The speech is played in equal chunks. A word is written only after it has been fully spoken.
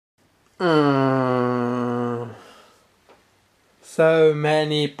So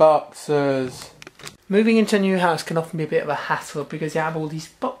many boxes. Moving into a new house can often be a bit of a hassle because you have all these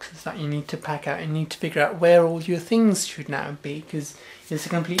boxes that you need to pack out and you need to figure out where all your things should now be because it's a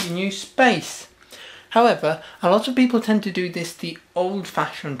completely new space. However, a lot of people tend to do this the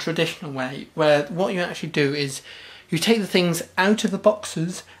old-fashioned traditional way, where what you actually do is you take the things out of the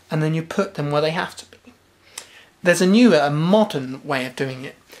boxes and then you put them where they have to be. There's a newer, a modern way of doing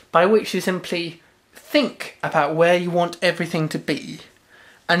it, by which you simply think about where you want everything to be,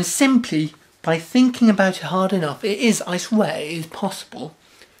 and simply by thinking about it hard enough, it is, I swear, it is possible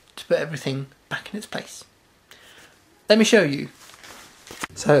to put everything back in its place. Let me show you.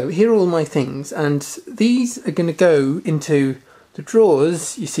 So here are all my things, and these are going to go into the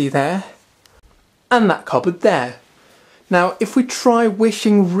drawers you see there, and that cupboard there. Now, if we try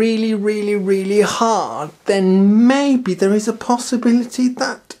wishing really, really, really hard, then maybe there is a possibility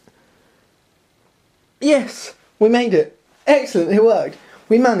that... Yes, we made it. Excellent, it worked.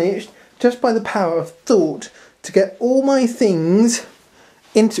 We managed, just by the power of thought, to get all my things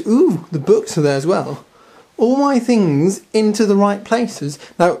into... Ooh, the books are there as well. All my things into the right places.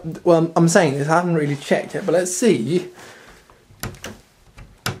 Now, well, I'm saying this, I haven't really checked it, but let's see.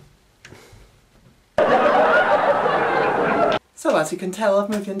 So as you can tell, I've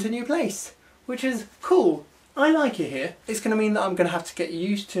moved into a new place, which is cool. I like it here. It's going to mean that I'm going to have to get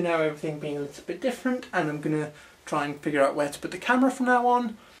used to now everything being a little bit different, and I'm going to try and figure out where to put the camera from now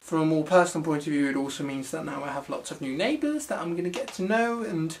on. From a more personal point of view, it also means that now I have lots of new neighbours that I'm going to get to know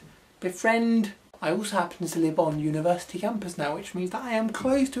and befriend. I also happen to live on university campus now, which means that I am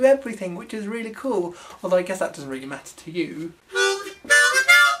close to everything, which is really cool. Although I guess that doesn't really matter to you.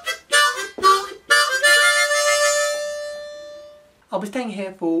 I'll be staying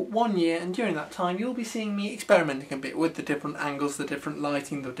here for 1 year, and during that time you'll be seeing me experimenting a bit with the different angles, the different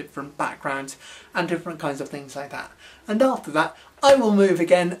lighting, the different backgrounds and different kinds of things like that. And after that I will move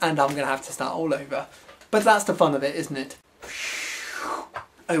again and I'm going to have to start all over. But that's the fun of it, isn't it?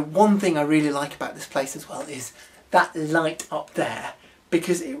 Oh, one thing I really like about this place as well is that light up there,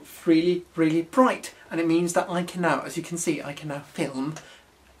 because it's really, really bright, and it means that I can now, as you can see, I can now film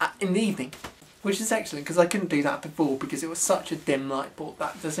in the evening. Which is excellent, because I couldn't do that before because it was such a dim light bulb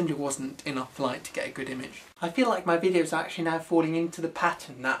that there simply wasn't enough light to get a good image. I feel like my videos are actually now falling into the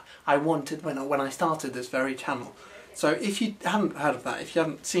pattern that I wanted when I started this very channel. So if you haven't heard of that, if you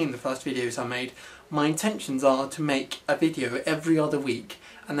haven't seen the first videos I made, my intentions are to make a video every other week,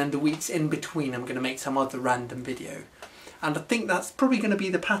 and then the weeks in between I'm going to make some other random video. And I think that's probably going to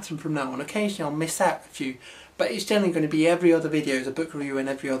be the pattern from now on. Occasionally I'll miss out a few, but it's generally going to be every other video is a book review and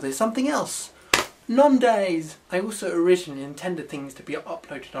every other is something else. Non-days! I also originally intended things to be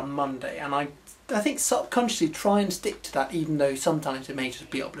uploaded on Monday, and I think subconsciously try and stick to that, even though sometimes it may just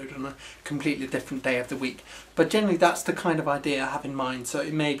be uploaded on a completely different day of the week. But generally that's the kind of idea I have in mind, so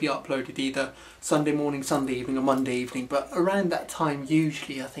it may be uploaded either Sunday morning, Sunday evening or Monday evening, but around that time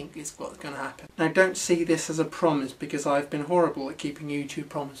usually I think is what's going to happen. Now don't see this as a promise, because I've been horrible at keeping YouTube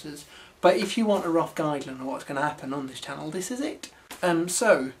promises, but if you want a rough guideline of what's going to happen on this channel, this is it.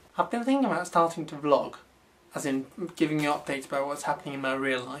 So I've been thinking about starting to vlog, as in giving you updates about what's happening in my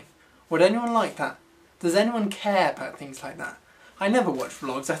real life. Would anyone like that? Does anyone care about things like that? I never watch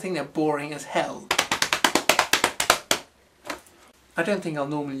vlogs, I think they're boring as hell. I don't think I'll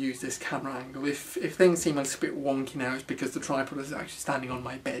normally use this camera angle. If things seem like it's a bit wonky now, it's because the tripod is actually standing on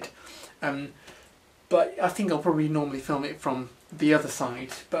my bed. But I think I'll probably normally film it from the other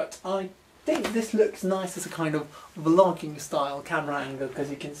side. But I think this looks nice as a kind of vlogging style camera angle,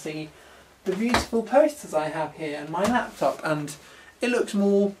 because you can see the beautiful posters I have here and my laptop, and it looks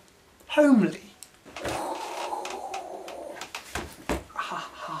more homely.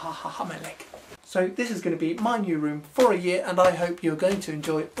 My leg. So this is going to be my new room for a year, and I hope you're going to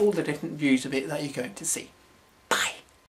enjoy all the different views of it that you're going to see.